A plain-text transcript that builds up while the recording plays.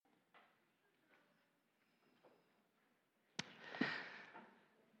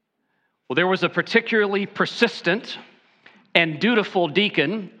Well, there was a particularly persistent and dutiful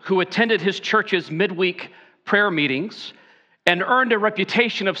deacon who attended his church's midweek prayer meetings and earned a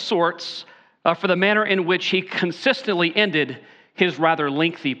reputation of sorts for the manner in which he consistently ended his rather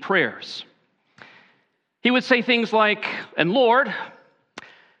lengthy prayers. He would say things like, "And Lord,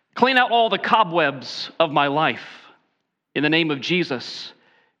 clean out all the cobwebs of my life. In the name of Jesus,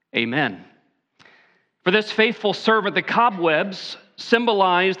 amen." For this faithful servant, the cobwebs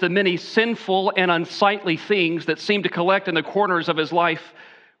symbolize the many sinful and unsightly things that seem to collect in the corners of his life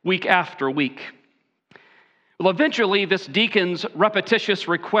week after week. Well, eventually, this deacon's repetitious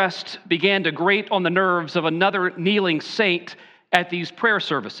request began to grate on the nerves of another kneeling saint at these prayer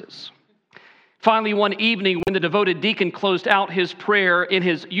services. Finally, one evening, when the devoted deacon closed out his prayer in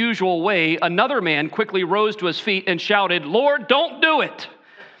his usual way, another man quickly rose to his feet and shouted, "Lord, don't do it!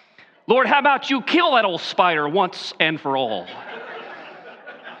 Lord, how about you kill that old spider once and for all?"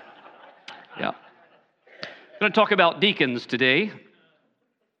 Yeah. I'm going to talk about deacons today.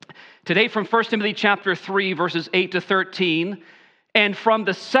 Today from 1 Timothy chapter 3, verses 8 to 13, and from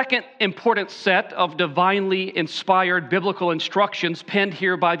the second important set of divinely inspired biblical instructions penned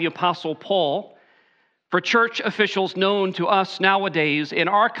here by the Apostle Paul for church officials known to us nowadays in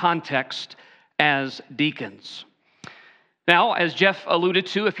our context as deacons. Now, as Jeff alluded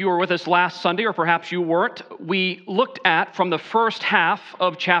to, if you were with us last Sunday, or perhaps you weren't, we looked at from the first half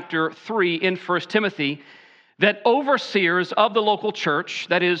of chapter 3 in 1 Timothy that overseers of the local church,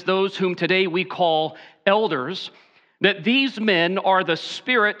 that is, those whom today we call elders, that these men are the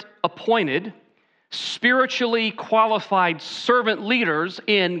Spirit-appointed, spiritually qualified servant leaders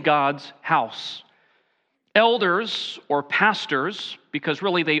in God's house. Elders, or pastors, because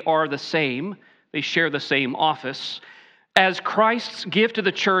really they are the same, they share the same office, as Christ's gift to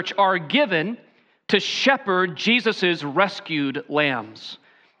the church, are given to shepherd Jesus' rescued lambs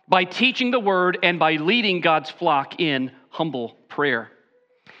by teaching the word and by leading God's flock in humble prayer.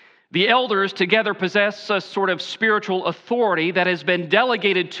 The elders together possess a sort of spiritual authority that has been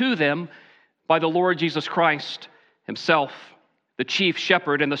delegated to them by the Lord Jesus Christ himself, the chief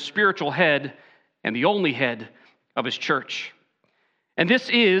shepherd and the spiritual head and the only head of his church. And this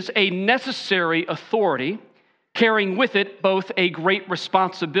is a necessary authority, carrying with it both a great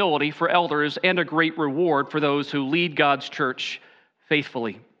responsibility for elders and a great reward for those who lead God's church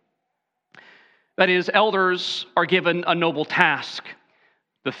faithfully. That is, elders are given a noble task,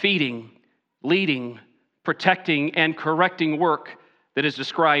 the feeding, leading, protecting, and correcting work that is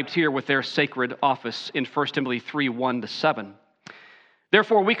described here with their sacred office in 1 Timothy 3, 1-7.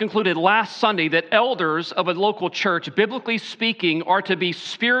 Therefore, we concluded last Sunday that elders of a local church, biblically speaking, are to be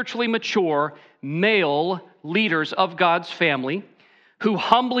spiritually mature male leaders of God's family who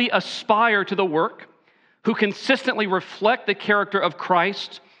humbly aspire to the work, who consistently reflect the character of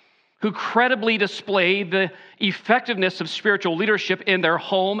Christ, who credibly display the effectiveness of spiritual leadership in their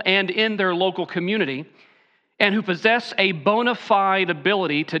home and in their local community, and who possess a bona fide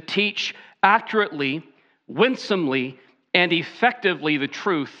ability to teach accurately, winsomely, and effectively the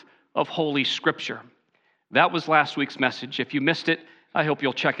truth of Holy Scripture. That was last week's message. If you missed it, I hope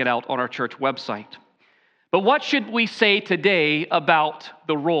you'll check it out on our church website. But what should we say today about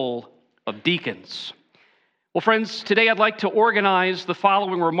the role of deacons? Well, friends, today I'd like to organize the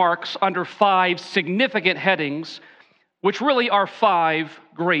following remarks under 5 significant headings, which really are 5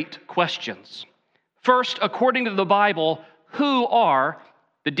 great questions. First, according to the Bible, who are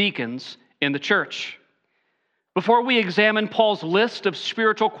the deacons in the church? Before we examine Paul's list of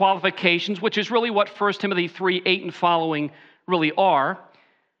spiritual qualifications, which is really what 1 Timothy 3, 8 and following really are,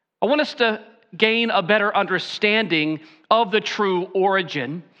 I want us to gain a better understanding of the true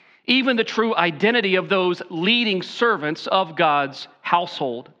origin, even the true identity of those leading servants of God's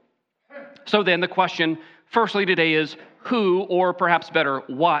household. So then the question, firstly today, is who, or perhaps better,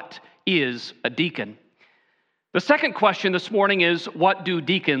 what is a deacon? The second question this morning is, what do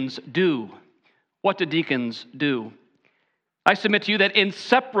deacons do? What do deacons do? I submit to you that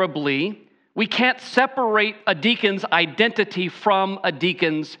inseparably, we can't separate a deacon's identity from a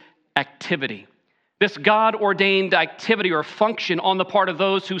deacon's activity. This God-ordained activity or function on the part of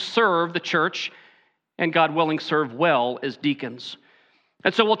those who serve the church and, God willing, serve well as deacons.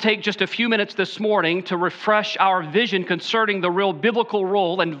 And so we'll take just a few minutes this morning to refresh our vision concerning the real biblical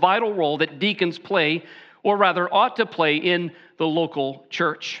role and vital role that deacons play, or rather ought to play, in the local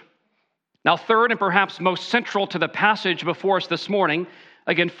church. Now, third, and perhaps most central to the passage before us this morning,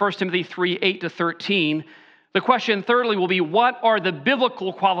 again, 1 Timothy 3, 8-13, the question, thirdly, will be, what are the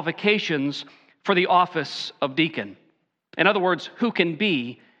biblical qualifications for the office of deacon? In other words, who can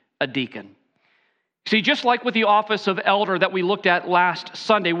be a deacon? See, just like with the office of elder that we looked at last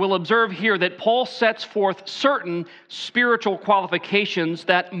Sunday, we'll observe here that Paul sets forth certain spiritual qualifications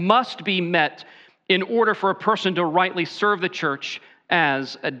that must be met in order for a person to rightly serve the church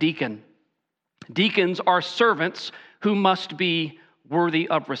as a deacon. Deacons are servants who must be worthy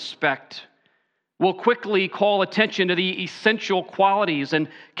of respect. We'll quickly call attention to the essential qualities and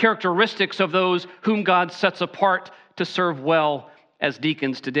characteristics of those whom God sets apart to serve well as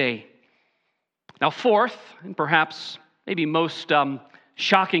deacons today. Now, fourth, and perhaps maybe most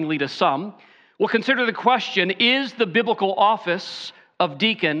shockingly to some, we'll consider the question, is the biblical office of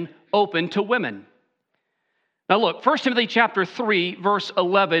deacon open to women? Now look, 1 Timothy chapter 3, verse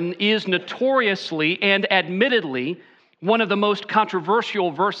 11 is notoriously and admittedly one of the most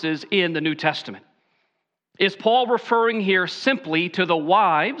controversial verses in the New Testament. Is Paul referring here simply to the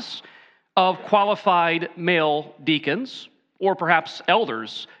wives of qualified male deacons, or perhaps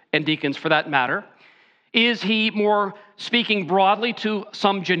elders and deacons for that matter? Is he more speaking broadly to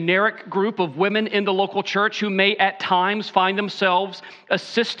some generic group of women in the local church who may at times find themselves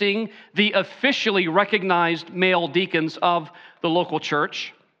assisting the officially recognized male deacons of the local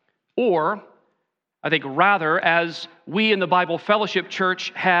church? Or, I think rather, as we in the Bible Fellowship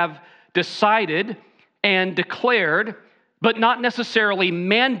Church have decided and declared, but not necessarily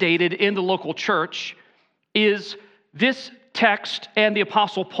mandated in the local church, is this text and the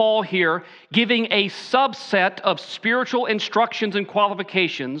Apostle Paul here giving a subset of spiritual instructions and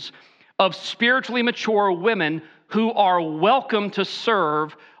qualifications of spiritually mature women who are welcome to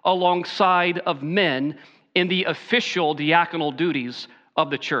serve alongside of men in the official diaconal duties of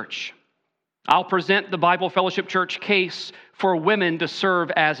the church. I'll present the Bible Fellowship Church case for women to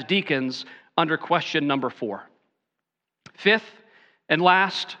serve as deacons under question number 4. Fifth and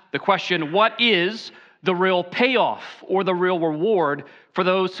last, the question, what is the real payoff or the real reward for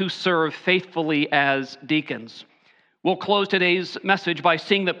those who serve faithfully as deacons? We'll close today's message by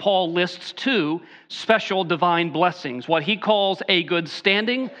seeing that Paul lists 2 special divine blessings, what he calls a good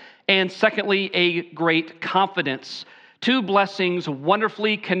standing, and secondly, a great confidence. 2 blessings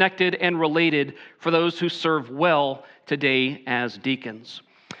wonderfully connected and related for those who serve well today as deacons.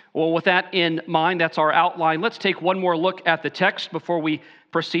 Well, with that in mind, that's our outline. Let's take one more look at the text before we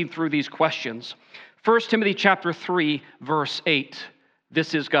proceed through these questions. 1 Timothy chapter 3, verse 8.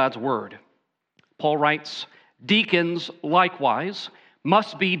 This is God's word. Paul writes, "Deacons likewise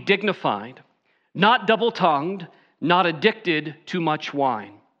must be dignified, not double-tongued, not addicted to much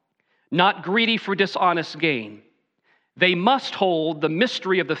wine, not greedy for dishonest gain. They must hold the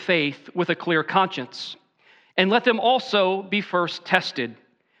mystery of the faith with a clear conscience, and let them also be first tested.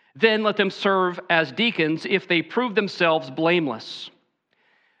 Then let them serve as deacons if they prove themselves blameless.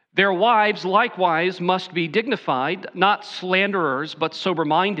 Their wives likewise must be dignified, not slanderers, but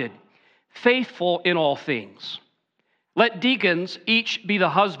sober-minded, faithful in all things. Let deacons each be the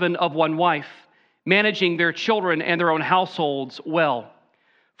husband of one wife, managing their children and their own households well.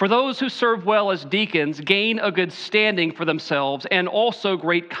 For those who serve well as deacons gain a good standing for themselves and also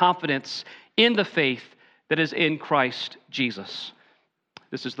great confidence in the faith that is in Christ Jesus."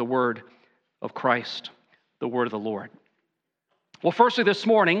 This is the word of Christ, the word of the Lord. Well, firstly this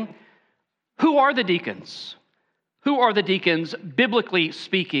morning, who are the deacons? Who are the deacons, biblically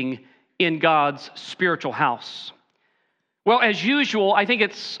speaking, in God's spiritual house? Well, as usual, I think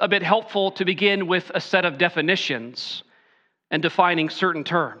it's a bit helpful to begin with a set of definitions and defining certain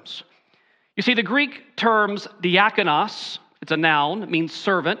terms. You see, the Greek terms diakonos, it's a noun, it means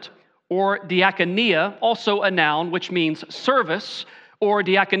servant, or diakonia, also a noun, which means service, or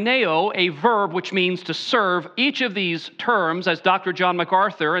diakoneo, a verb which means to serve. Each of these terms, as Dr. John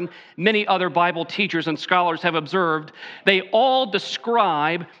MacArthur and many other Bible teachers and scholars have observed, they all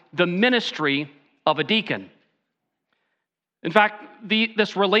describe the ministry of a deacon. In fact,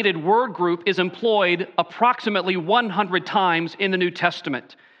 this related word group is employed approximately 100 times in the New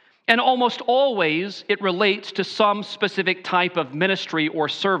Testament, and almost always it relates to some specific type of ministry or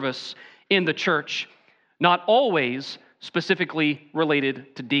service in the church, not always specifically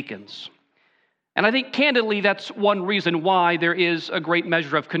related to deacons. And I think candidly that's one reason why there is a great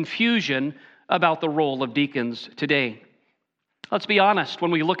measure of confusion about the role of deacons today. Let's be honest,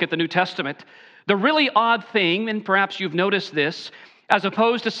 when we look at the New Testament, the really odd thing, and perhaps you've noticed this, as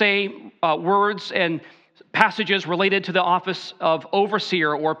opposed to say words and passages related to the office of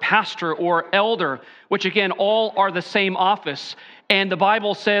overseer or pastor or elder, which again all are the same office, and the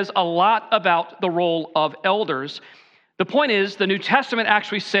Bible says a lot about the role of elders. The point is, the New Testament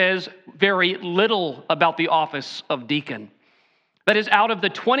actually says very little about the office of deacon. That is, out of the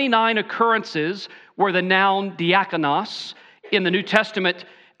 29 occurrences where the noun diakonos in the New Testament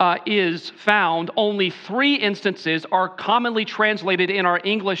is found, only 3 instances are commonly translated in our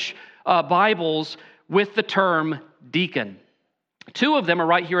English Bibles with the term deacon. 2 of them are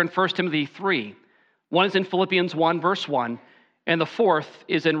right here in 1 Timothy 3. One is in Philippians 1, verse 1, and the 4th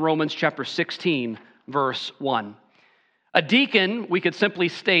is in Romans chapter 16, verse 1. A deacon, we could simply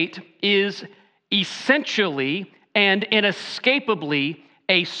state, is essentially and inescapably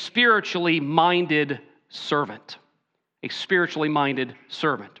a spiritually minded servant. A spiritually minded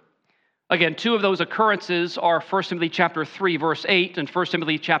servant. Again, 2 of those occurrences are 1 Timothy chapter 3, verse 8, and 1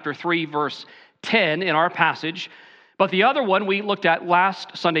 Timothy chapter 3, verse 10 in our passage. But the other one we looked at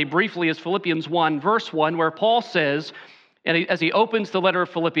last Sunday briefly is Philippians 1, verse 1, where Paul says, and as he opens the letter of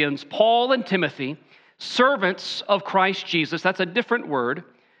Philippians, Paul and Timothy, servants of Christ Jesus, that's a different word,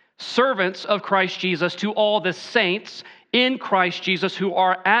 servants of Christ Jesus to all the saints in Christ Jesus who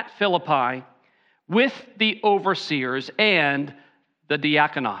are at Philippi, with the overseers and the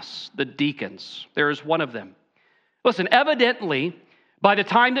diakonos, the deacons. There is one of them. Listen, evidently, by the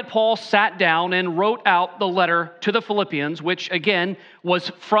time that Paul sat down and wrote out the letter to the Philippians, which again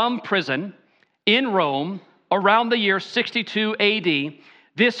was from prison in Rome around the year 62 AD,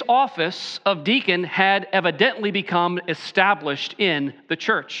 this office of deacon had evidently become established in the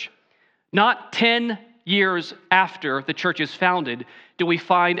church. Not 10 years after the church is founded do we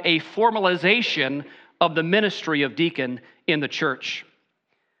find a formalization of the ministry of deacon in the church.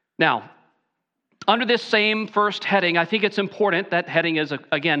 Now, under this same first heading, I think it's important, that heading is,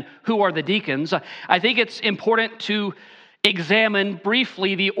 again, who are the deacons? I think it's important to examine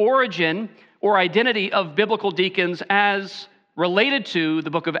briefly the origin or identity of biblical deacons as related to the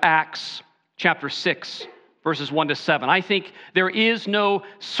book of Acts, chapter 6, verses 1 to 7. I think there is no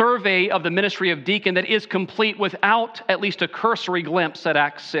survey of the ministry of deacon that is complete without at least a cursory glimpse at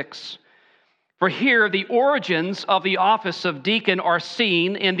Acts 6. For here, the origins of the office of deacon are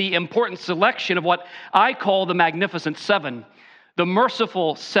seen in the important selection of what I call the Magnificent Seven, the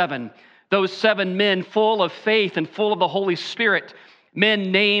merciful seven, those 7 men full of faith and full of the Holy Spirit,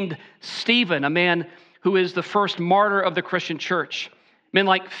 men named Stephen, a man who is the first martyr of the Christian church. Men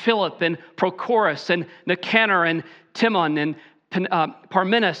like Philip and Prochorus and Nicanor and Timon and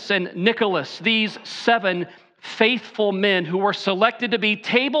Parmenas and Nicholas, these 7 faithful men who were selected to be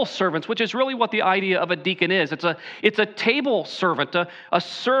table servants, which is really what the idea of a deacon is. It's a table servant, a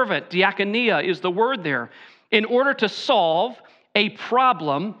servant. Diakonia is the word there. In order to solve a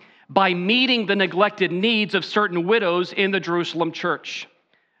problem by meeting the neglected needs of certain widows in the Jerusalem church.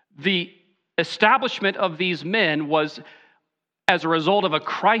 The establishment of these men was as a result of a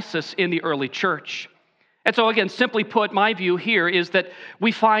crisis in the early church. And so again, simply put, my view here is that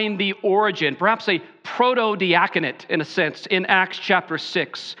we find the origin, perhaps a proto-diaconate in a sense, in Acts chapter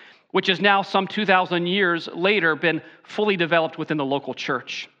 6, which has now some 2,000 years later been fully developed within the local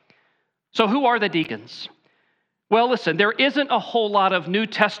church. So who are the deacons? Well, listen, there isn't a whole lot of New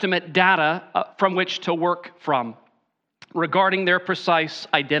Testament data from which to work from regarding their precise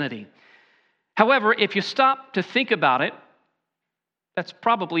identity. However, if you stop to think about it, that's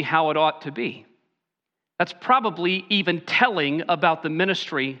probably how it ought to be. That's probably even telling about the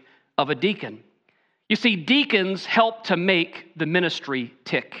ministry of a deacon. You see, deacons help to make the ministry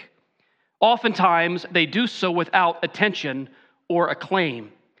tick. Oftentimes, they do so without attention or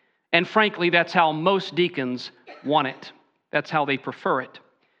acclaim. And frankly, that's how most deacons want it. That's how they prefer it.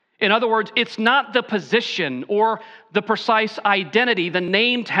 In other words, it's not the position or the precise identity, the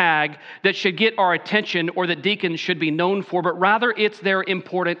name tag that should get our attention or that deacons should be known for, but rather it's their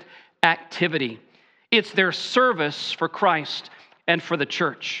important activity. It's their service for Christ and for the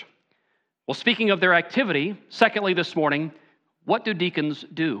church. Well, speaking of their activity, secondly this morning, what do deacons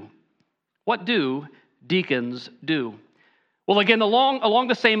do? What do deacons do? Well, again, along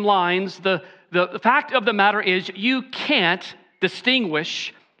the same lines, the fact of the matter is you can't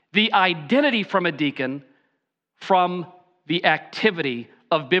distinguish the identity from a deacon from the activity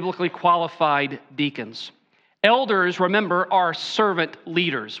of biblically qualified deacons. Elders, remember, are servant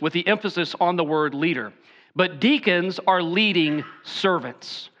leaders, with the emphasis on the word leader. But deacons are leading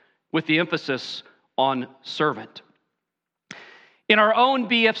servants, with the emphasis on servant. In our own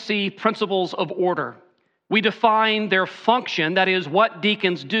BFC principles of order, we define their function, that is, what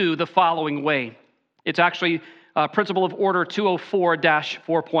deacons do, the following way. It's actually Principle of Order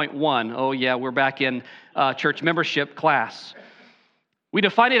 204-4.1. Oh yeah, we're back in church membership class. We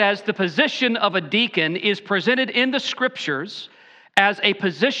define it as the position of a deacon is presented in the Scriptures as a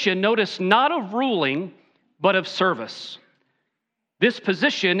position, notice, not of ruling, but of service. This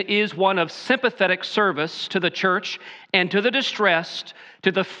position is one of sympathetic service to the church and to the distressed,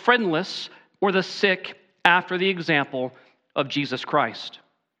 to the friendless or the sick, after the example of Jesus Christ.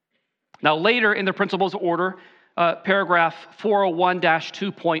 Now, later in the Principles of Order, paragraph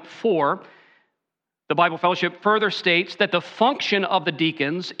 401-2.4, the Bible Fellowship further states that the function of the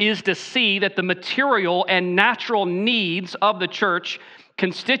deacons is to see that the material and natural needs of the church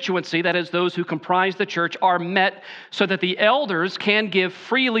constituency, that is, those who comprise the church, are met so that the elders can give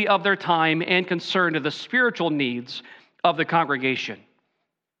freely of their time and concern to the spiritual needs of the congregation.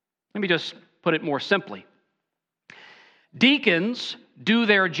 Let me just put it more simply. Deacons do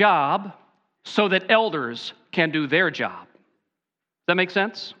their job so that elders can do their job. Does that make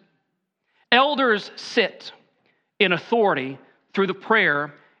sense? Elders sit in authority through the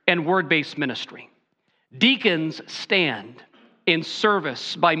prayer and word-based ministry. Deacons stand in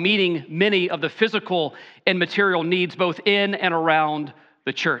service by meeting many of the physical and material needs both in and around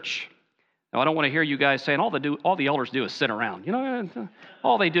the church. Now, I don't want to hear you guys saying all the elders do is sit around.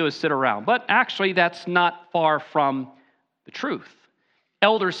 All they do is sit around. But actually, that's not far from the truth.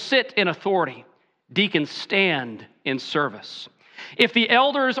 Elders sit in authority. Deacons stand in service. If the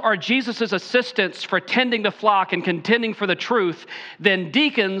elders are Jesus' assistants for tending the flock and contending for the truth, then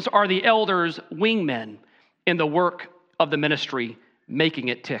deacons are the elders' wingmen in the work of the ministry, making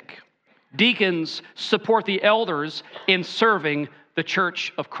it tick. Deacons support the elders in serving the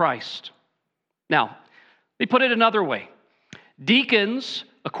church of Christ. Now, let me put it another way. Deacons,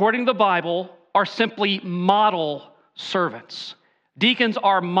 according to the Bible, are simply model servants. Deacons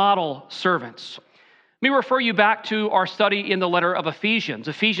are model servants. Let me refer you back to our study in the letter of Ephesians,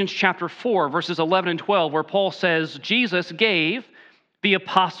 Ephesians chapter 4, verses 11 and 12, where Paul says, Jesus gave the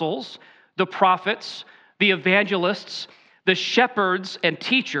apostles, the prophets, the evangelists, the shepherds and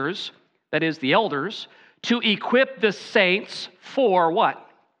teachers, that is, the elders, to equip the saints for what?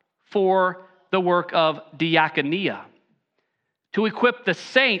 For the work of diaconia. To equip the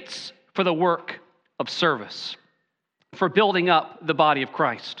saints for the work of service, for building up the body of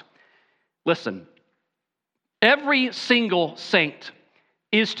Christ. Listen, every single saint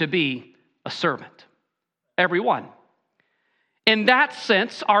is to be a servant. Every one. In that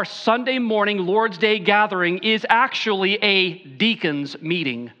sense, our Sunday morning Lord's Day gathering is actually a deacons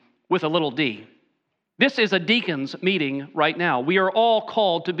meeting with a little d. This is a deacons meeting right now. We are all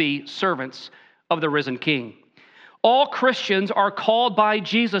called to be servants of the risen King. All Christians are called by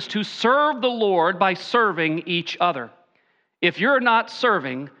Jesus to serve the Lord by serving each other. If you're not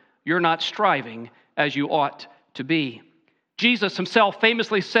serving, you're not striving as you ought to be. Jesus himself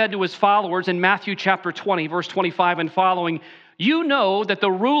famously said to his followers in Matthew chapter 20, verse 25 and following, "You know that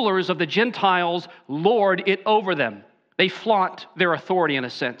the rulers of the Gentiles lord it over them." They flaunt their authority in a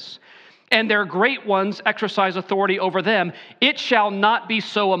sense. "And their great ones exercise authority over them. It shall not be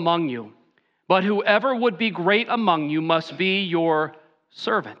so among you. But whoever would be great among you must be your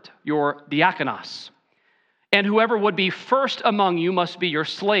servant," your diakonos. "And whoever would be first among you must be your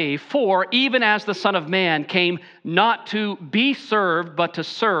slave. For even as the Son of Man came not to be served, but to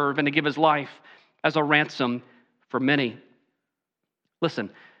serve and to give his life as a ransom for many." Listen,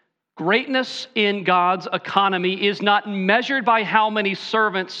 greatness in God's economy is not measured by how many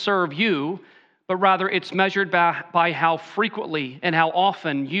servants serve you, but rather it's measured by how frequently and how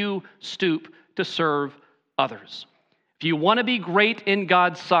often you stoop to serve others. If you want to be great in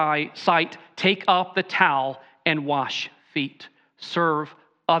God's sight, take up the towel and wash feet. Serve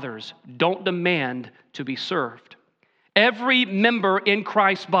others. Don't demand to be served. Every member in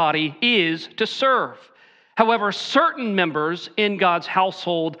Christ's body is to serve. However, certain members in God's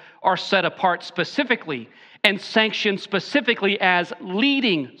household are set apart specifically and sanctioned specifically as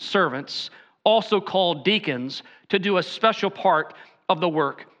leading servants, also called deacons, to do a special part of the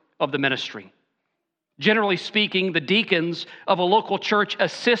work of the ministry. Generally speaking, the deacons of a local church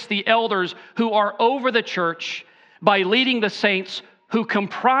assist the elders who are over the church by leading the saints who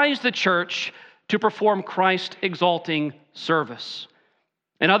comprise the church to perform Christ-exalting service.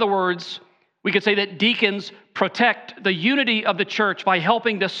 In other words, we could say that deacons protect the unity of the church by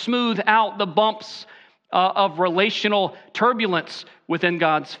helping to smooth out the bumps of relational turbulence within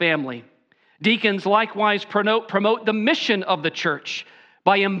God's family. Deacons likewise promote the mission of the church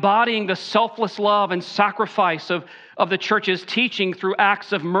by embodying the selfless love and sacrifice of the church's teaching through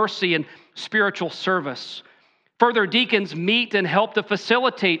acts of mercy and spiritual service. Further, deacons meet and help to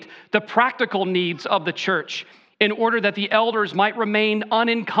facilitate the practical needs of the church in order that the elders might remain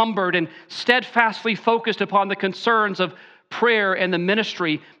unencumbered and steadfastly focused upon the concerns of prayer and the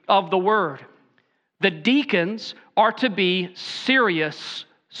ministry of the word. The deacons are to be serious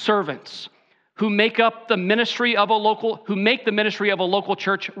servants who make the ministry of a local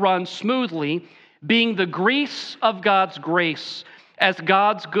church run smoothly, being the grease of God's grace as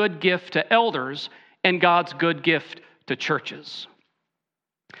God's good gift to elders and God's good gift to churches.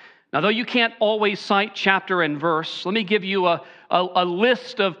 Now, though you can't always cite chapter and verse, let me give you a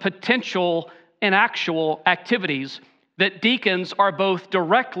list of potential and actual activities that deacons are both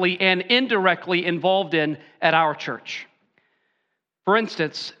directly and indirectly involved in at our church. For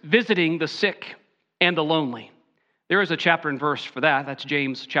instance, visiting the sick and the lonely. There is a chapter and verse for that. That's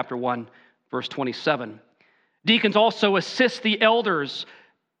James chapter 1, verse 27. Deacons also assist the elders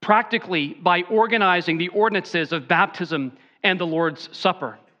practically by organizing the ordinances of baptism and the Lord's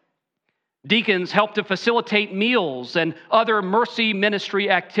Supper. Deacons help to facilitate meals and other mercy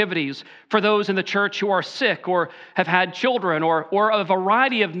ministry activities for those in the church who are sick or have had children or a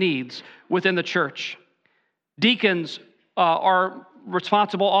variety of needs within the church. Deacons are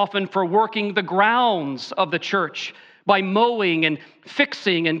responsible often for working the grounds of the church by mowing and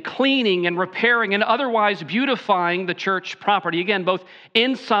fixing and cleaning and repairing and otherwise beautifying the church property, again, both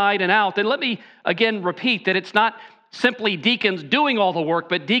inside and out. And let me again repeat that it's not simply deacons doing all the work,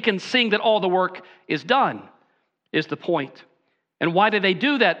 but deacons seeing that all the work is done is the point. And why do they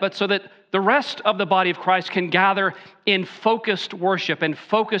do that? But so that the rest of the body of Christ can gather in focused worship and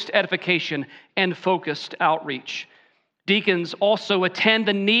focused edification and focused outreach. Deacons also attend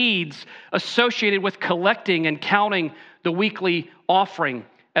the needs associated with collecting and counting the weekly offering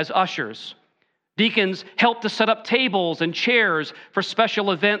as ushers. Deacons help to set up tables and chairs for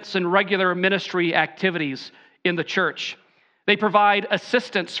special events and regular ministry activities in the church. They provide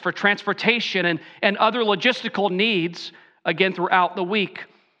assistance for transportation and other logistical needs, again, throughout the week.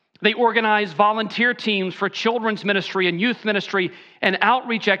 They organize volunteer teams for children's ministry and youth ministry and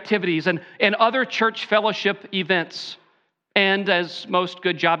outreach activities and other church fellowship events. And as most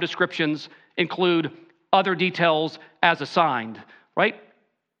good job descriptions include other details as assigned, right?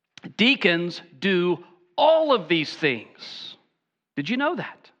 Deacons do all of these things. Did you know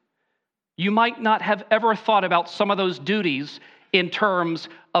that? You might not have ever thought about some of those duties in terms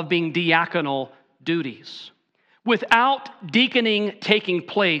of being diaconal duties. Without deaconing taking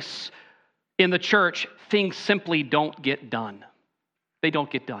place in the church, things simply don't get done. They don't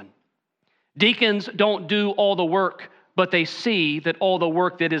get done. Deacons don't do all the work, but they see that all the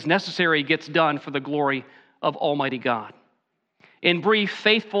work that is necessary gets done for the glory of Almighty God. In brief,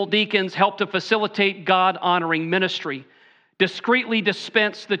 faithful deacons help to facilitate God-honoring ministry, discreetly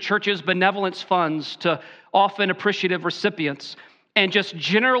dispense the church's benevolence funds to often appreciative recipients, and just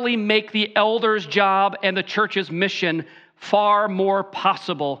generally make the elders' job and the church's mission far more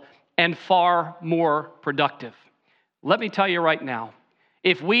possible and far more productive. Let me tell you right now,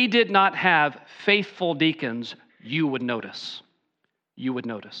 if we did not have faithful deacons, you would notice. You would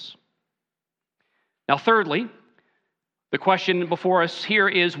notice. Now, thirdly, the question before us here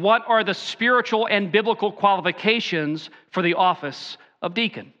is, what are the spiritual and biblical qualifications for the office of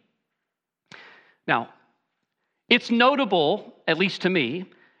deacon? Now, it's notable, at least to me,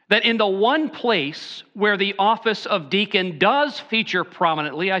 that in the one place where the office of deacon does feature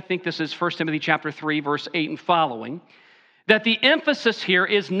prominently, I think this is 1 Timothy chapter 3, verse 8 and following, that the emphasis here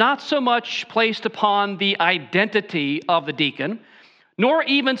is not so much placed upon the identity of the deacon, nor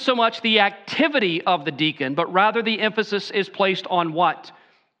even so much the activity of the deacon, but rather the emphasis is placed on what?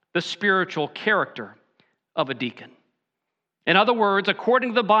 The spiritual character of a deacon. In other words,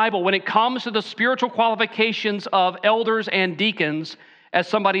 according to the Bible, when it comes to the spiritual qualifications of elders and deacons, as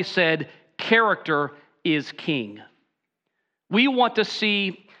somebody said, character is king. We want to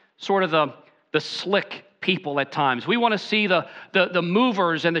see sort of the slick people at times. We want to see the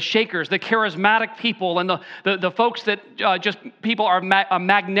movers and the shakers, the charismatic people and the folks that just people are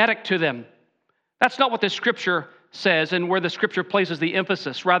magnetic to them. That's not what the Scripture says and where the Scripture places the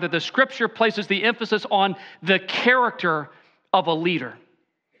emphasis. Rather, the Scripture places the emphasis on the character of a leader.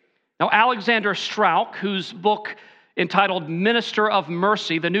 Now, Alexander Strauch, whose book entitled Minister of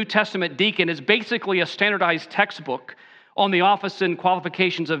Mercy, the New Testament Deacon, is basically a standardized textbook on the office and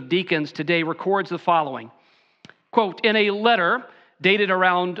qualifications of deacons today, records the following. Quote, in a letter dated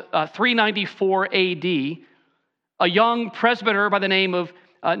around 394 AD, a young presbyter by the name of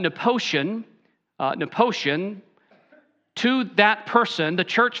Nepotian, to that person, the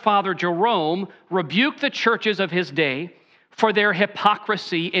church father Jerome, rebuked the churches of his day for their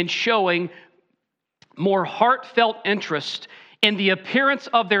hypocrisy in showing more heartfelt interest in the appearance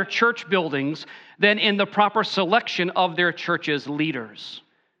of their church buildings than in the proper selection of their church's leaders.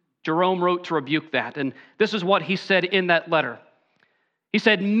 Jerome wrote to rebuke that, and this is what he said in that letter. He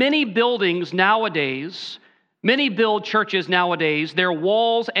said, many build churches nowadays, their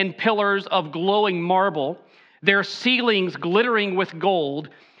walls and pillars of glowing marble, their ceilings glittering with gold,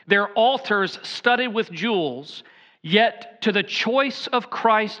 their altars studded with jewels, yet to the choice of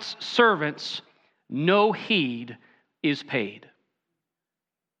Christ's servants, no heed is paid.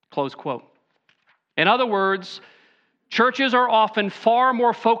 Close quote. In other words, churches are often far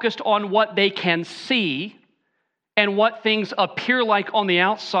more focused on what they can see and what things appear like on the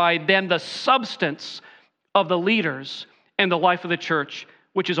outside than the substance of the leaders and the life of the church,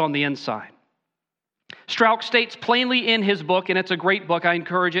 which is on the inside. Strauch states plainly in his book, and it's a great book, I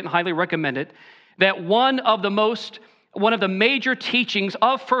encourage it and highly recommend it, that one of the major teachings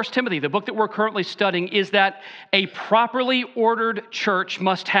of 1 Timothy, the book that we're currently studying, is that a properly ordered church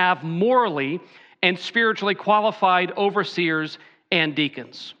must have morally and spiritually qualified overseers and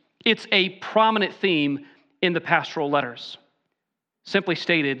deacons. It's a prominent theme in the pastoral letters. Simply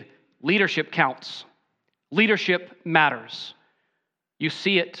stated, leadership counts. Leadership matters. You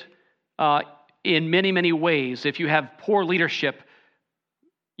see it in many, many ways. If you have poor leadership,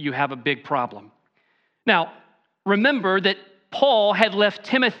 you have a big problem. Now, remember that Paul had left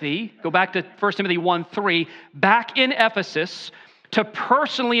Timothy, go back to 1 Timothy 1:3, back in Ephesus to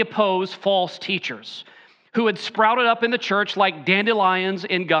personally oppose false teachers who had sprouted up in the church like dandelions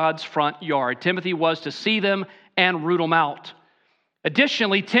in God's front yard. Timothy was to see them and root them out.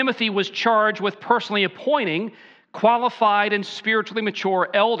 Additionally, Timothy was charged with personally appointing qualified and spiritually mature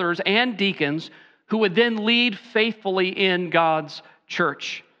elders and deacons who would then lead faithfully in God's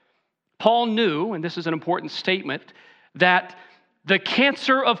church. Paul knew, and this is an important statement, that the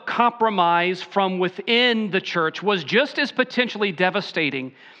cancer of compromise from within the church was just as potentially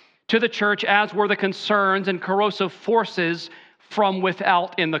devastating to the church as were the concerns and corrosive forces from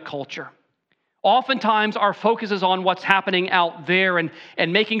without in the culture. Oftentimes, our focus is on what's happening out there and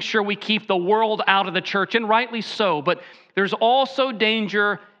making sure we keep the world out of the church, and rightly so, but there's also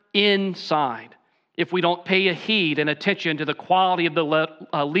danger inside if we don't pay heed and attention to the quality of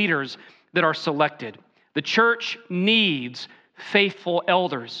the leaders that are selected. The church needs faithful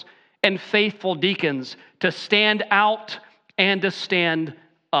elders and faithful deacons to stand out and to stand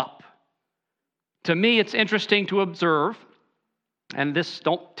up. To me, it's interesting to observe, and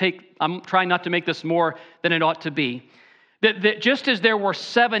I'm trying not to make this more than it ought to be, that just as there were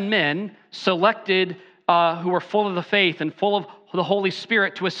 7 men selected who were full of the faith and full of the Holy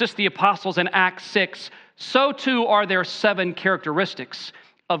Spirit to assist the apostles in Acts 6, so too are there 7 characteristics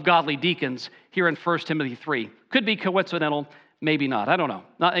of godly deacons here in 1 Timothy 3. Could be coincidental, maybe not. I don't know.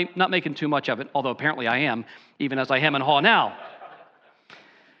 Not making too much of it, although apparently I am, even as I hem and haw now.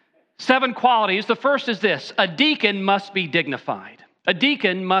 7 qualities. The first is this: a deacon must be dignified. A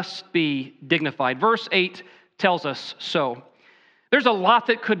deacon must be dignified. Verse 8 tells us so. There's a lot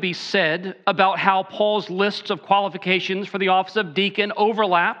that could be said about how Paul's list of qualifications for the office of deacon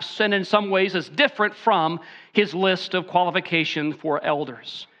overlaps and in some ways is different from his list of qualifications for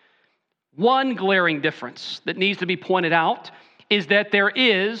elders. One glaring difference that needs to be pointed out is that there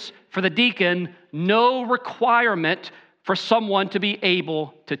is, for the deacon, no requirement for someone to be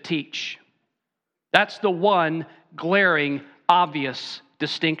able to teach. That's the one glaring, obvious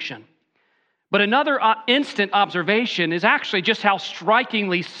distinction. But another instant observation is actually just how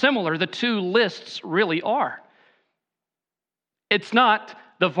strikingly similar the two lists really are. It's not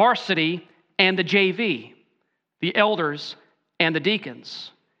the varsity and the JV, the elders and the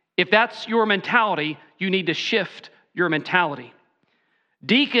deacons. If that's your mentality, you need to shift your mentality.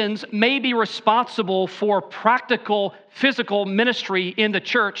 Deacons may be responsible for practical, physical ministry in the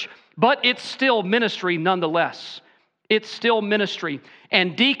church, but it's still ministry nonetheless. It's still ministry.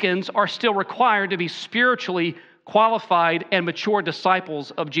 And deacons are still required to be spiritually qualified and mature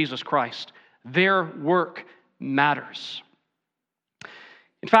disciples of Jesus Christ. Their work matters.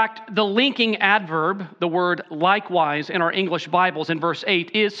 In fact, the linking adverb, the word likewise in our English Bibles in verse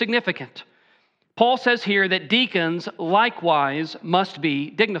 8, is significant. Paul says here that deacons likewise must be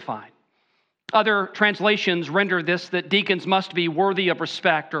dignified. Other translations render this that deacons must be worthy of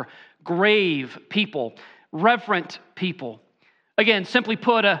respect or grave people, reverent people. Again, simply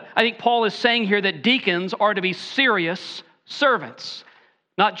put, I think Paul is saying here that deacons are to be serious servants,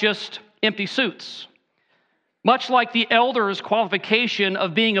 not just empty suits. Much like the elders' qualification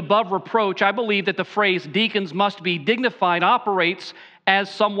of being above reproach, I believe that the phrase deacons must be dignified operates as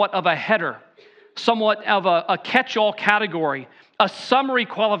somewhat of a header, somewhat of a catch-all category, a summary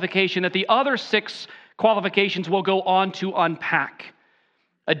qualification that the other 6 qualifications will go on to unpack.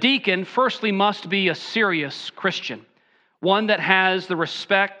 A deacon, firstly, must be a serious Christian, one that has the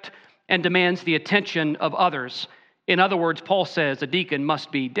respect and demands the attention of others. In other words, Paul says a deacon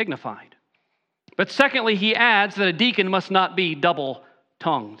must be dignified. But secondly, he adds that a deacon must not be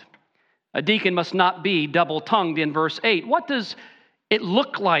double-tongued. A deacon must not be double-tongued in verse 8. What does it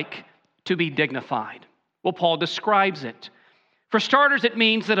look like to be dignified? Well, Paul describes it. For starters, it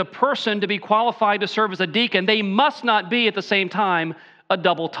means that a person to be qualified to serve as a deacon, they must not be at the same time a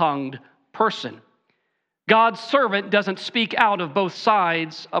double-tongued person. God's servant doesn't speak out of both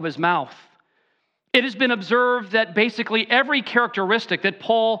sides of his mouth. It has been observed that basically every characteristic that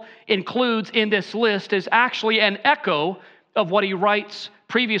Paul includes in this list is actually an echo of what he writes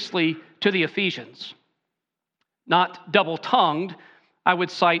previously to the Ephesians. Not double-tongued, I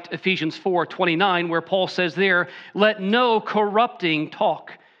would cite Ephesians 4:29, where Paul says there, "Let no corrupting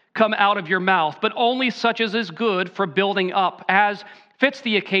talk come out of your mouth, but only such as is good for building up, as fits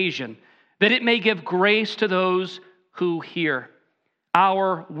the occasion, that it may give grace to those who hear."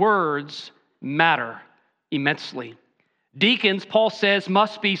 Our words matter immensely. Deacons, Paul says,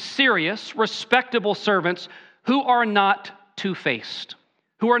 must be serious, respectable servants who are not two-faced,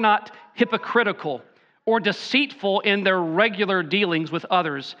 who are not hypocritical or deceitful in their regular dealings with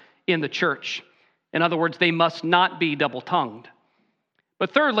others in the church. In other words, they must not be double-tongued.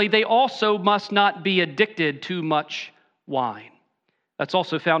 But thirdly, they also must not be addicted to much wine. That's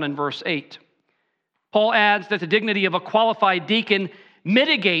also found in verse 8. Paul adds that the dignity of a qualified deacon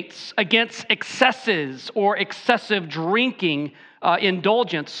mitigates against excesses or excessive drinking,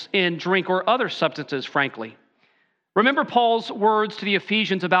 indulgence in drink or other substances, frankly. Remember Paul's words to the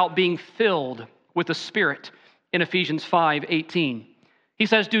Ephesians about being filled with the Spirit in Ephesians 5:18. He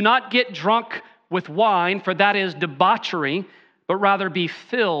says, "Do not get drunk with wine, for that is debauchery, but rather be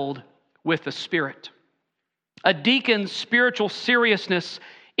filled with the Spirit." A deacon's spiritual seriousness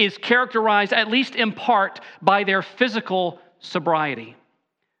is characterized, at least in part, by their physical sobriety.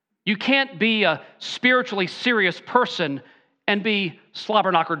 You can't be a spiritually serious person and be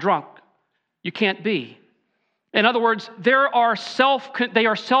slobber-knocker drunk. You can't be. In other words, they are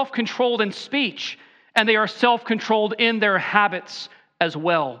self-controlled in speech, and they are self-controlled in their habits as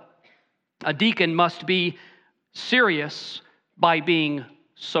well. A deacon must be serious by being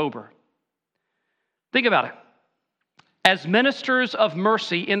sober. Think about it. As ministers of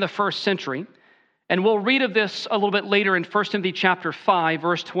mercy in the first century, and we'll read of this a little bit later in 1 Timothy chapter 5,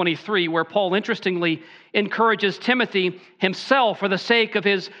 verse 23, where Paul interestingly encourages Timothy himself for the sake of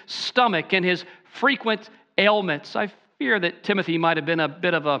his stomach and his frequent ailments. I fear that Timothy might have been a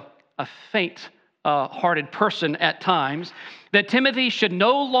bit of a faint-hearted person at times, that Timothy should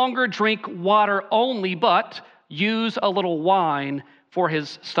no longer drink water only, but use a little wine for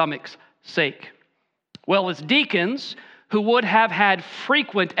his stomach's sake. Well, as deacons who would have had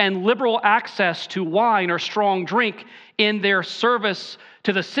frequent and liberal access to wine or strong drink in their service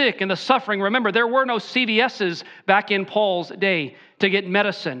to the sick and the suffering. Remember, there were no CVSs back in Paul's day to get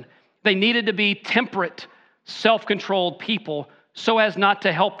medicine. They needed to be temperate, self-controlled people so as not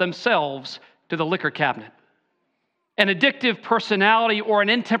to help themselves to the liquor cabinet. An addictive personality or an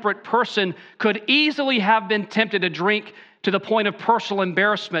intemperate person could easily have been tempted to drink to the point of personal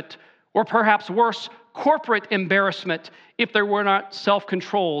embarrassment, or perhaps worse, corporate embarrassment, if they were not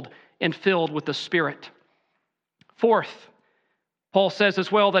self-controlled and filled with the Spirit. Fourth, Paul says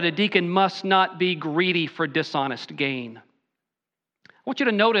as well that a deacon must not be greedy for dishonest gain. I want you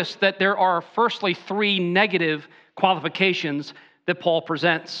to notice that there are firstly 3 negative qualifications that Paul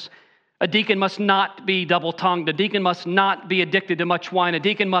presents. A deacon must not be double-tongued. A deacon must not be addicted to much wine. A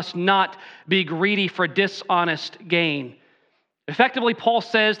deacon must not be greedy for dishonest gain. Effectively, Paul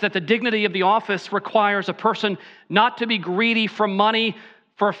says that the dignity of the office requires a person not to be greedy for money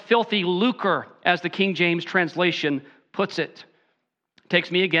for filthy lucre, as the King James translation puts it.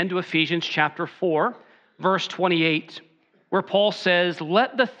 Takes me again to Ephesians chapter 4, verse 28, where Paul says,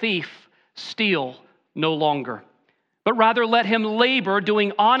 "Let the thief steal no longer, but rather let him labor,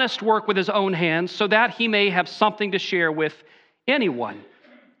 doing honest work with his own hands, so that he may have something to share with anyone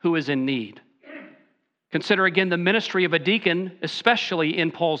who is in need." Consider again the ministry of a deacon, especially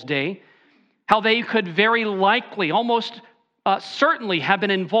in Paul's day, how they could very likely, almost certainly have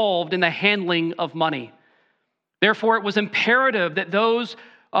been involved in the handling of money. Therefore, it was imperative that those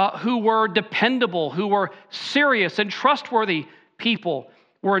who were dependable, who were serious and trustworthy people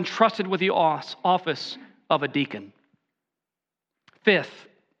were entrusted with the office of a deacon. Fifth,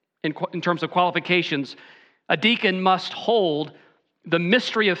 in terms of qualifications, a deacon must hold the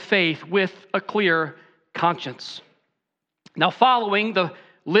mystery of faith with a clear conscience. Now, following the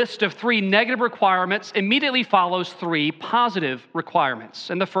list of 3 negative requirements, immediately follows 3 positive requirements.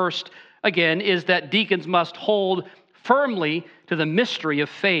 And the first, again, is that deacons must hold firmly to the mystery of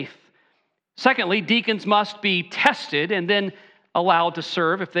faith. Secondly, deacons must be tested and then allowed to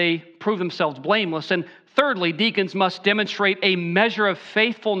serve if they prove themselves blameless. And thirdly, deacons must demonstrate a measure of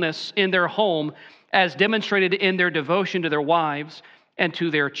faithfulness in their home as demonstrated in their devotion to their wives and to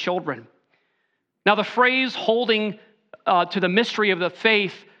their children. Now, the phrase holding to the mystery of the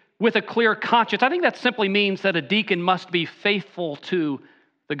faith with a clear conscience. I think that simply means that a deacon must be faithful to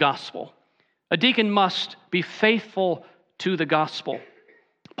the gospel. A deacon must be faithful to the gospel.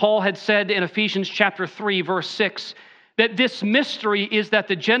 Paul had said in Ephesians chapter 3, verse 6, that this mystery is that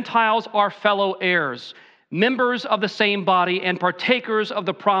the Gentiles are fellow heirs, members of the same body, and partakers of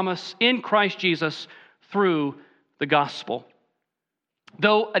the promise in Christ Jesus through the gospel.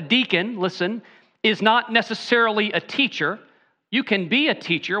 Though a deacon, listen, is not necessarily a teacher, you can be a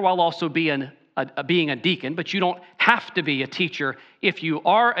teacher while also being a deacon, but you don't have to be a teacher if you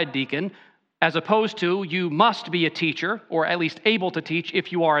are a deacon, as opposed to you must be a teacher, or at least able to teach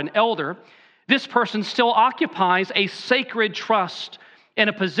if you are an elder. This person still occupies a sacred trust and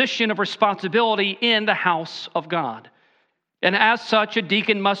a position of responsibility in the house of God. And as such, a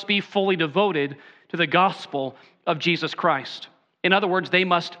deacon must be fully devoted to the gospel of Jesus Christ. In other words, they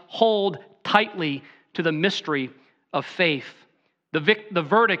must hold tightly to the mystery of faith, the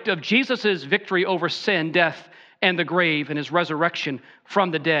verdict of Jesus' victory over sin, death, and the grave, and his resurrection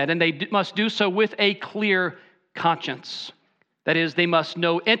from the dead. And they must do so with a clear conscience. That is, they must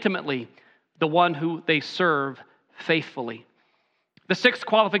know intimately the one who they serve faithfully. The sixth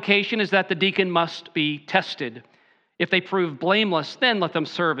qualification is that the deacon must be tested. If they prove blameless, then let them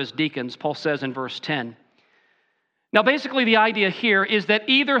serve as deacons, Paul says in verse 10. Now, basically, the idea here is that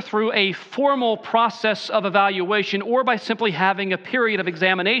either through a formal process of evaluation or by simply having a period of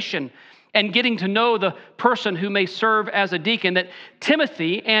examination and getting to know the person who may serve as a deacon, that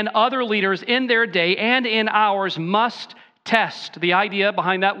Timothy and other leaders in their day and in ours must test. The idea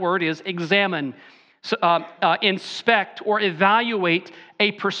behind that word is examine, inspect, or evaluate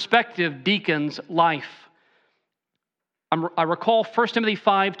a prospective deacon's life. I recall 1 Timothy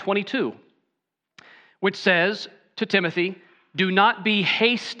 5:22, which says to Timothy, "Do not be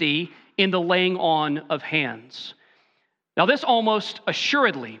hasty in the laying on of hands." Now, this almost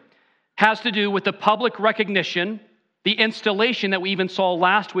assuredly has to do with the public recognition, the installation that we even saw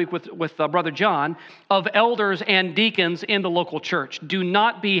last week with Brother John, of elders and deacons in the local church. Do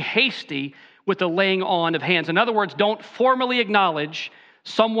not be hasty with the laying on of hands. In other words, don't formally acknowledge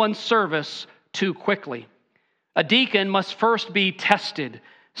someone's service too quickly. A deacon must first be tested,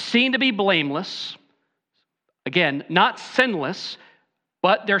 seen to be blameless, again, not sinless,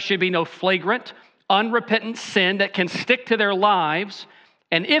 but there should be no flagrant, unrepentant sin that can stick to their lives.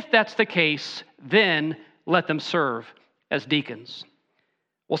 And if that's the case, then let them serve as deacons.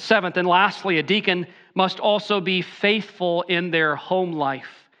 Well, seventh and lastly, a deacon must also be faithful in their home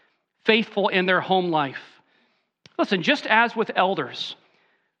life. Faithful in their home life. Listen, just as with elders,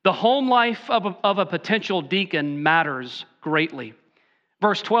 the home life of a potential deacon matters greatly.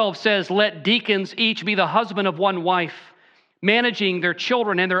 Verse 12 says, "Let deacons each be the husband of one wife, managing their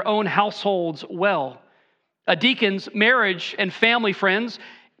children and their own households well." A deacon's marriage and family, friends,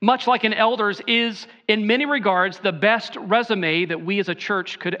 much like an elder's, is in many regards the best resume that we as a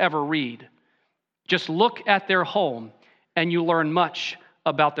church could ever read. Just look at their home and you learn much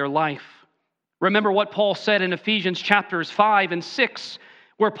about their life. Remember what Paul said in Ephesians chapters 5 and 6,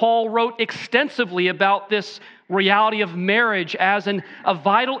 where Paul wrote extensively about this reality of marriage as a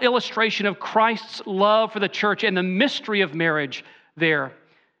vital illustration of Christ's love for the church and the mystery of marriage there.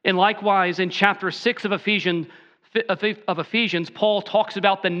 And likewise, in chapter 6 of Ephesians, Paul talks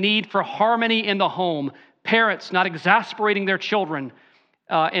about the need for harmony in the home, parents not exasperating their children,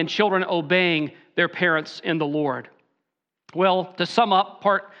 and children obeying their parents in the Lord. Well, to sum up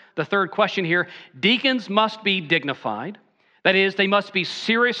the third question here, deacons must be dignified. That is, they must be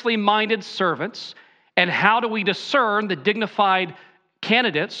seriously minded servants. And how do we discern the dignified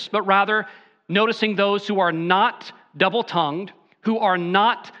candidates, but rather noticing those who are not double-tongued, who are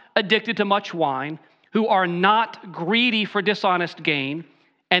not addicted to much wine, who are not greedy for dishonest gain,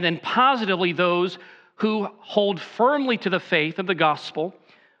 and then positively those who hold firmly to the faith of the gospel,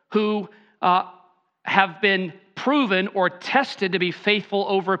 who have been proven or tested to be faithful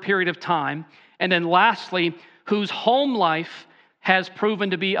over a period of time, and then lastly, whose home life has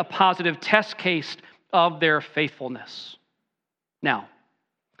proven to be a positive test case of their faithfulness. Now,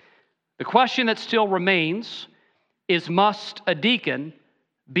 the question that still remains is, must a deacon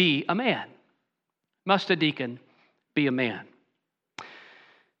be a man? Must a deacon be a man?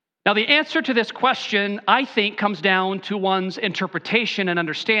 Now, the answer to this question, I think, comes down to one's interpretation and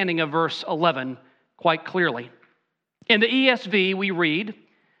understanding of verse 11 quite clearly. In the ESV, we read,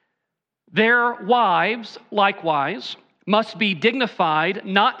 "Their wives, likewise, must be dignified,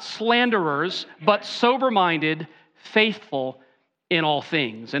 not slanderers, but sober-minded, faithful in all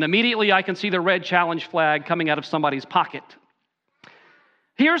things." And immediately I can see the red challenge flag coming out of somebody's pocket.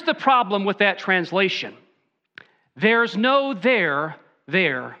 Here's the problem with that translation. There's no there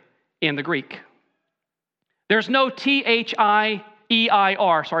in the Greek. There's no T-H-I-E-I-R.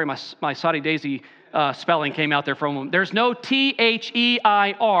 Sorry, my Sadi Daisy spelling came out there for a moment. There's no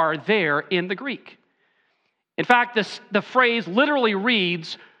T-H-E-I-R there in the Greek. In fact, the phrase literally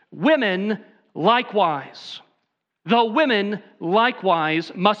reads, women likewise. The women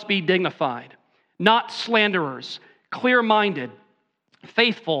likewise must be dignified, not slanderers, clear-minded,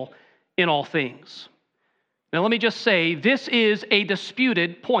 faithful in all things. Now let me just say, this is a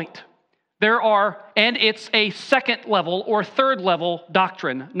disputed point. And it's a second level or third level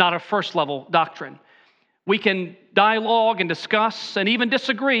doctrine, not a first level doctrine. We can dialogue and discuss and even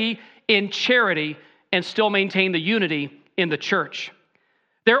disagree in charity and still maintain the unity in the church.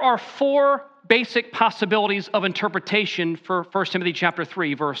 There are four basic possibilities of interpretation for 1 Timothy chapter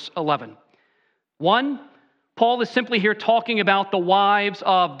 3, verse 11. One, Paul is simply here talking about the wives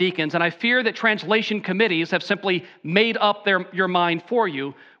of deacons, and I fear that translation committees have simply made up your mind for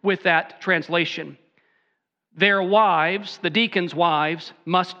you with that translation. Their wives, the deacons' wives,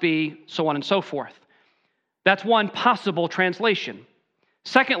 must be so on and so forth. That's one possible translation.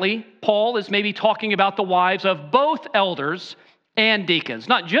 Secondly, Paul is maybe talking about the wives of both elders and deacons.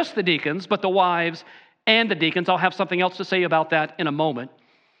 Not just the deacons, but the wives and the deacons. I'll have something else to say about that in a moment.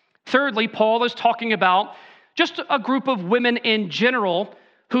 Thirdly, Paul is talking about just a group of women in general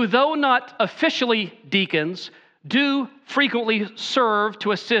who, though not officially deacons, do frequently serve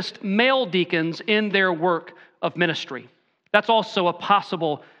to assist male deacons in their work of ministry. That's also a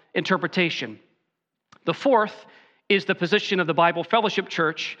possible interpretation. The fourth is the position of the Bible Fellowship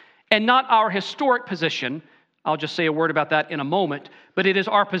Church, and not our historic position. I'll just say a word about that in a moment, but it is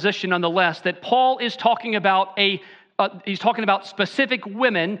our position nonetheless that Paul is talking about he's talking about specific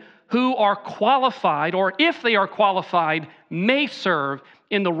women who are qualified, or if they are qualified, may serve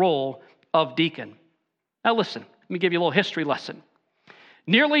in the role of deacon. Now listen, let me give you a little history lesson.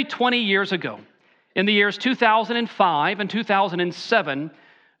 Nearly 20 years ago, in the years 2005 and 2007,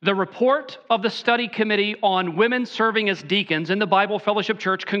 the report of the study committee on women serving as deacons in the Bible Fellowship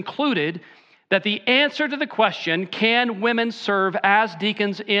Church concluded that the answer to the question, can women serve as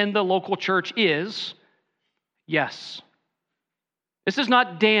deacons in the local church, is yes. This is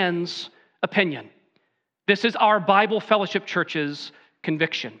not Dan's opinion. This is our Bible Fellowship Church's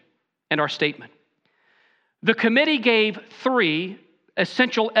conviction and our statement. The committee gave 3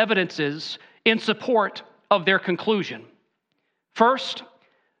 essential evidences in support of their conclusion. First,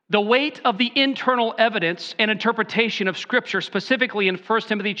 the weight of the internal evidence and interpretation of Scripture, specifically in 1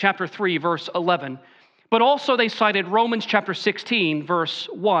 Timothy chapter 3, verse 11. But also they cited Romans chapter 16, verse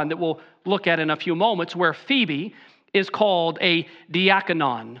 1, that we'll look at in a few moments, where Phoebe is called a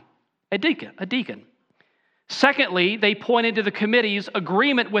diakonon, a deacon. Secondly, they pointed to the committee's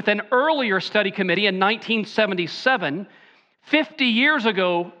agreement with an earlier study committee in 1977, 50 years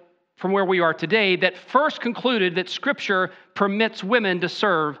ago from where we are today, that first concluded that Scripture permits women to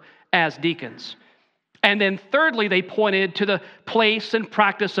serve as deacons. And then thirdly, they pointed to the place and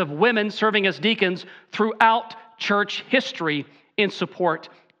practice of women serving as deacons throughout church history in support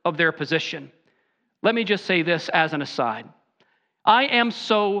of their position. Let me just say this as an aside. I am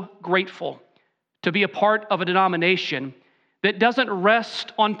so grateful to be a part of a denomination that doesn't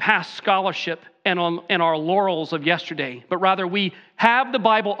rest on past scholarship and our laurels of yesterday, but rather we have the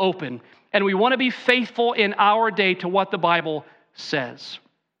Bible open and we want to be faithful in our day to what the Bible says.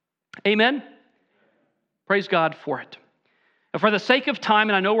 Amen? Praise God for it. And for the sake of time,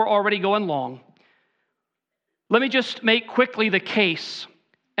 and I know we're already going long, let me just make quickly the case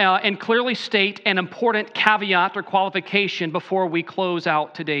and clearly state an important caveat or qualification before we close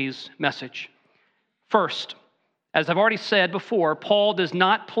out today's message. First, as I've already said before, Paul does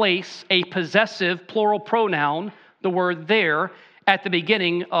not place a possessive plural pronoun, the word there, at the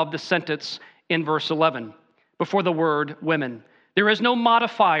beginning of the sentence in verse 11, before the word women. There is no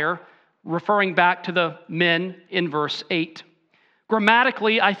modifier referring back to the men in verse 8.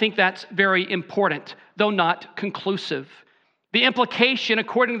 Grammatically, I think that's very important, though not conclusive. The implication,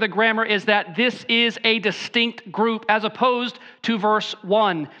 according to the grammar, is that this is a distinct group as opposed to verse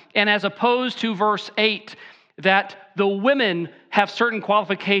 1 and as opposed to verse 8, that the women have certain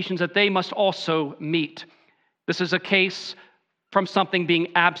qualifications that they must also meet. This is a case from something being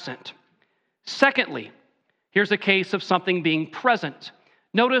absent. Secondly, here's a case of something being present.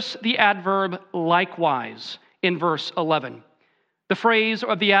 Notice the adverb likewise in verse 11. The phrase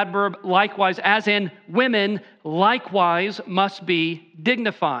of the adverb likewise, as in women likewise must be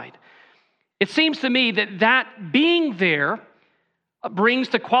dignified. It seems to me that being there brings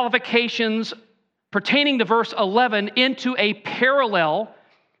the qualifications pertaining to verse 11 into a parallel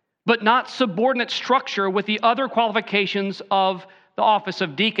but not subordinate structure with the other qualifications of the office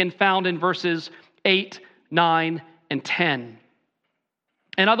of deacon found in verses 8, 9, and 10.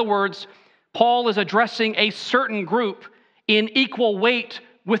 In other words, Paul is addressing a certain group in equal weight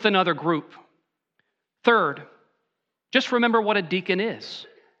with another group. Third, just remember what a deacon is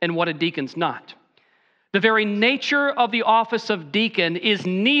and what a deacon's not. The very nature of the office of deacon is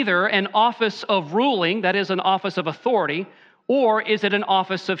neither an office of ruling, that is, an office of authority, or is it an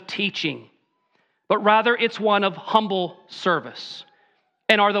office of teaching, but rather it's one of humble service.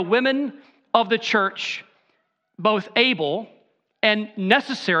 And are the women of the church both able and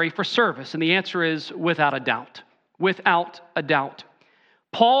necessary for service? And the answer is without a doubt. Without a doubt.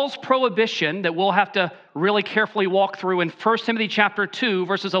 Paul's prohibition that we'll have to really carefully walk through in 1 Timothy chapter 2,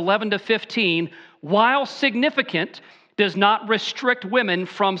 verses 11 to 15, while significant, does not restrict women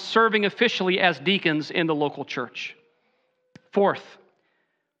from serving officially as deacons in the local church. Fourth,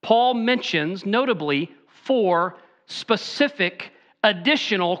 Paul mentions notably 4 specific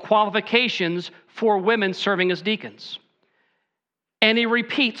additional qualifications for women serving as deacons. And he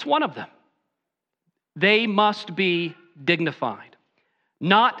repeats one of them. They must be dignified,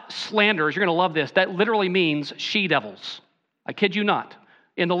 not slanderers. You're going to love this. That literally means she-devils. I kid you not.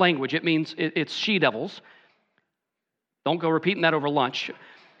 In the language, it means it's she-devils. Don't go repeating that over lunch.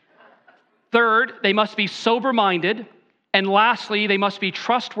 Third, they must be sober-minded. And lastly, they must be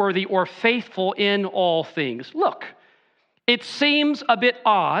trustworthy or faithful in all things. Look, it seems a bit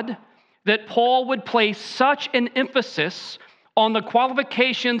odd that Paul would place such an emphasis on the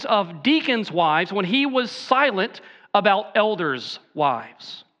qualifications of deacons' wives when he was silent about elders'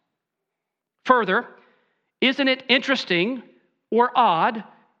 wives. Further, isn't it interesting or odd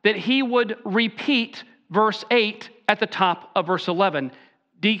that he would repeat verse 8 at the top of verse 11?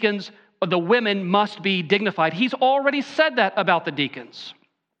 Deacons, the women must be dignified. He's already said that about the deacons.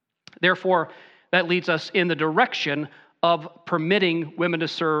 Therefore, that leads us in the direction of permitting women to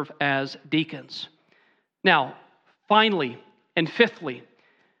serve as deacons. Now, finally and fifthly,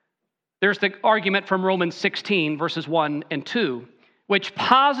 there's the argument from Romans 16, verses 1 and 2, which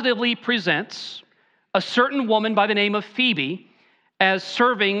positively presents a certain woman by the name of Phoebe as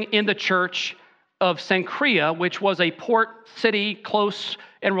serving in the church of Cenchrea, which was a port city close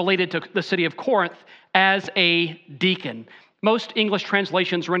and related to the city of Corinth, as a deacon. Most English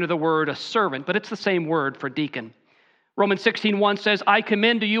translations render the word a servant, but it's the same word for deacon. Romans 16:1 says, I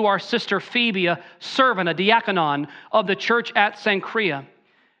commend to you our sister Phoebe, a servant, a diaconon of the church at Cenchrea,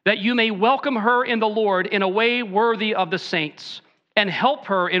 that you may welcome her in the Lord in a way worthy of the saints, and help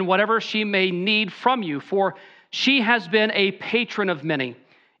her in whatever she may need from you, for she has been a patron of many,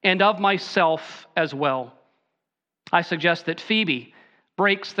 and of myself as well. I suggest that Phoebe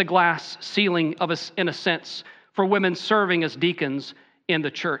breaks the glass ceiling of us, in a sense, for women serving as deacons in the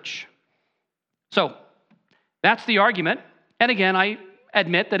church. So, that's the argument. And again, I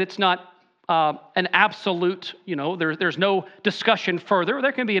admit that it's not an absolute, there's no discussion further.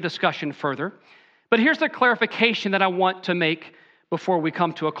 There can be a discussion further. But here's the clarification that I want to make before we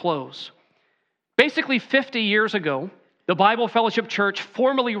come to a close. Basically, 50 years ago, the Bible Fellowship Church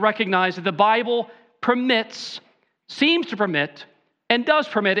formally recognized that the Bible seems to permit, and does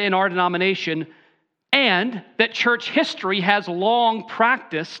permit in our denomination, and that church history has long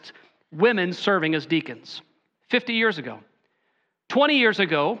practiced women serving as deacons. 50 years ago. 20 years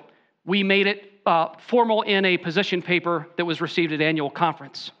ago, we made it formal in a position paper that was received at annual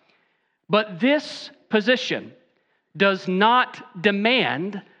conference. But this position does not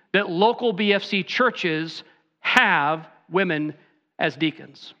demand that local BFC churches have women as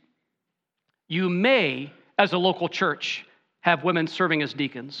deacons. You may, as a local church, have women serving as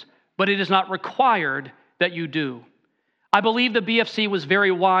deacons, but it is not required that you do. I believe the BFC was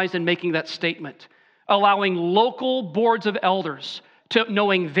very wise in making that statement, allowing local boards of elders, to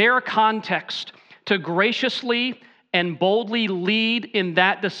knowing their context, to graciously and boldly lead in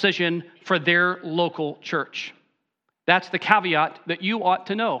that decision for their local church. That's the caveat that you ought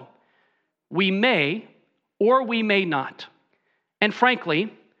to know. We may or we may not. And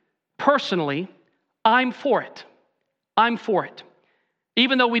frankly, personally, I'm for it. I'm for it.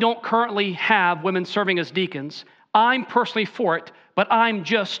 Even though we don't currently have women serving as deacons, I'm personally for it, but I'm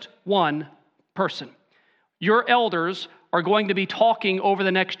just one person. Your elders are going to be talking over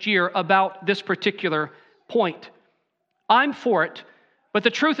the next year about this particular point. I'm for it, but the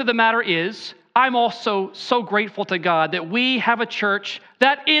truth of the matter is, I'm also so grateful to God that we have a church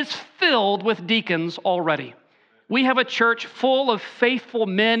that is filled with deacons already. We have a church full of faithful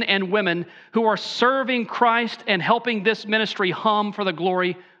men and women who are serving Christ and helping this ministry hum for the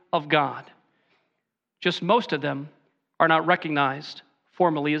glory of God. Just most of them are not recognized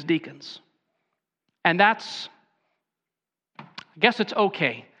formally as deacons. And that's, I guess it's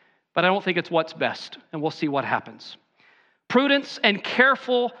okay, but I don't think it's what's best, and we'll see what happens. Prudence and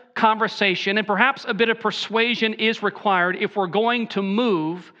careful conversation and perhaps a bit of persuasion is required if we're going to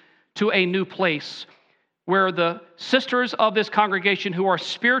move to a new place where the sisters of this congregation who are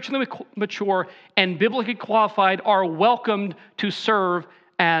spiritually mature and biblically qualified are welcomed to serve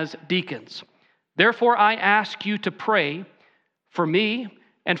as deacons. Therefore, I ask you to pray for me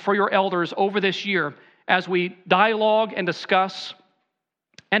and for your elders over this year as we dialogue and discuss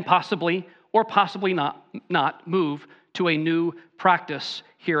and possibly or possibly not move to a new practice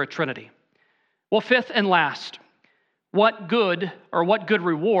here at Trinity. Well, fifth and last, what good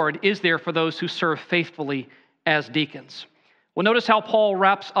reward is there for those who serve faithfully as deacons? Well, notice how Paul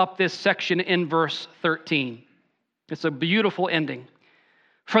wraps up this section in verse 13. It's a beautiful ending.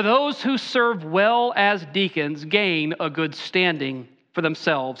 For those who serve well as deacons gain a good standing for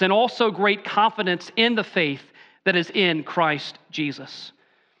themselves and also great confidence in the faith that is in Christ Jesus.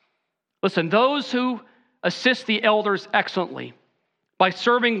 Listen, those who assist the elders excellently by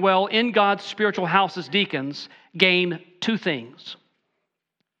serving well in God's spiritual house as deacons gain two things.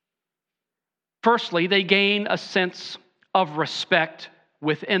 Firstly, they gain a sense of respect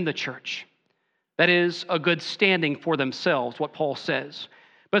within the church. That is a good standing for themselves, what Paul says.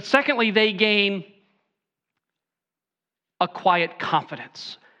 But secondly, they gain a quiet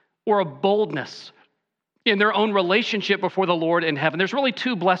confidence or a boldness in their own relationship before the Lord in heaven. There's really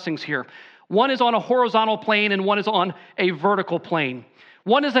two blessings here. One is on a horizontal plane and one is on a vertical plane.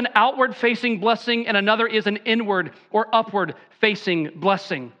 One is an outward-facing blessing and another is an inward or upward-facing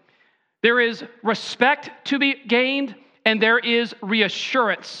blessing. There is respect to be gained and there is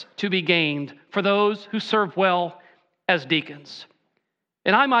reassurance to be gained for those who serve well as deacons.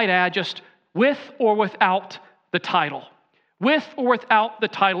 And I might add, just with or without the title. With or without the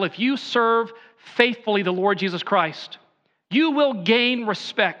title, if you serve faithfully the Lord Jesus Christ, you will gain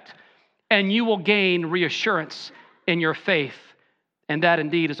respect and you will gain reassurance in your faith. And that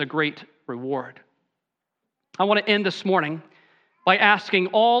indeed is a great reward. I want to end this morning by asking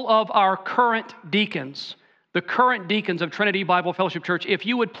all of our current deacons, the current deacons of Trinity Bible Fellowship Church, if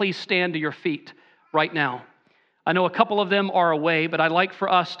you would please stand to your feet right now. I know a couple of them are away, but I'd like for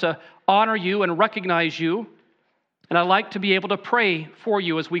us to honor you and recognize you. And I'd like to be able to pray for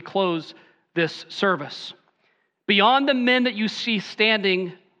you as we close this service. Beyond the men that you see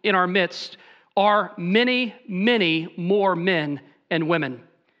standing in our midst are many, many more men and women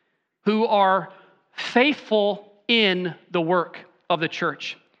who are faithful in the work of the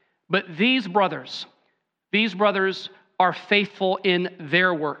church. But these brothers are faithful in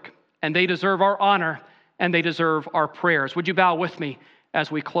their work, and they deserve our honor and they deserve our prayers. Would you bow with me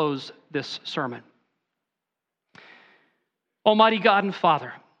as we close this sermon? Almighty God and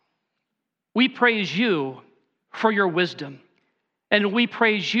Father, we praise you for your wisdom, and we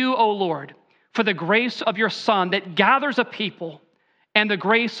praise you, O Lord, for the grace of your Son that gathers a people and the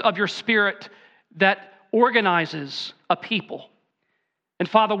grace of your Spirit that organizes a people. And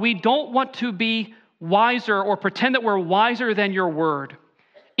Father, we don't want to be wiser or pretend that we're wiser than your word,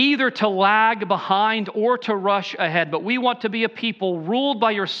 either to lag behind or to rush ahead, but we want to be a people ruled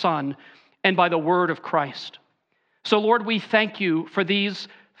by your Son and by the word of Christ. So, Lord, we thank you for these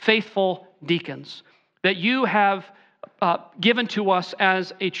faithful deacons that you have given to us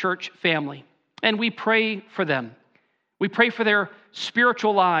as a church family. And we pray for them. We pray for their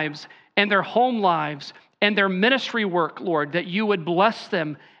spiritual lives and their home lives and their ministry work, Lord, that you would bless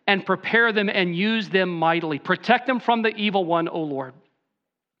them and prepare them and use them mightily. Protect them from the evil one, O Lord.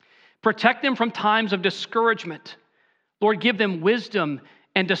 Protect them from times of discouragement. Lord, give them wisdom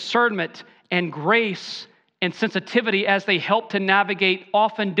and discernment and grace and sensitivity as they help to navigate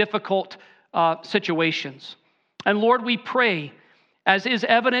often difficult situations. And Lord, we pray, as is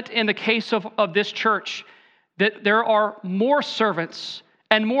evident in the case of this church, that there are more servants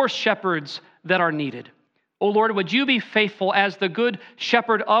and more shepherds that are needed. Oh Lord, would you be faithful as the good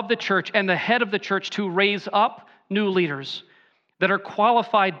shepherd of the church and the head of the church to raise up new leaders that are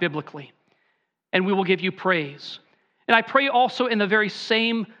qualified biblically, and we will give you praise. And I pray also in the very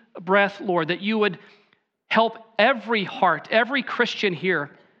same breath, Lord, that you would help every heart, every Christian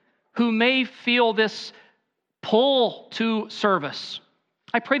here who may feel this pull to service.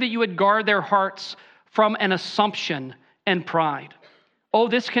 I pray that you would guard their hearts from an assumption and pride. Oh,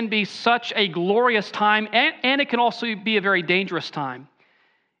 this can be such a glorious time, and it can also be a very dangerous time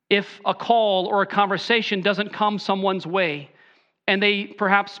if a call or a conversation doesn't come someone's way and they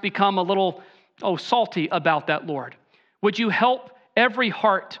perhaps become a little, salty about that, Lord. Would you help every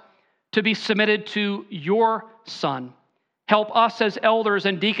heart to be submitted to your Son Help us as elders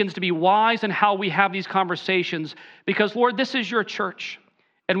and deacons to be wise in how we have these conversations, because, Lord, this is your church,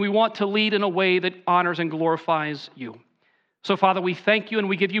 and we want to lead in a way that honors and glorifies you. So, Father, we thank you and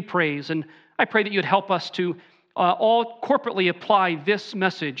we give you praise, and I pray that you'd help us to all corporately apply this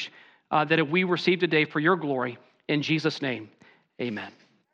message that we receive today for your glory. In Jesus' name, amen.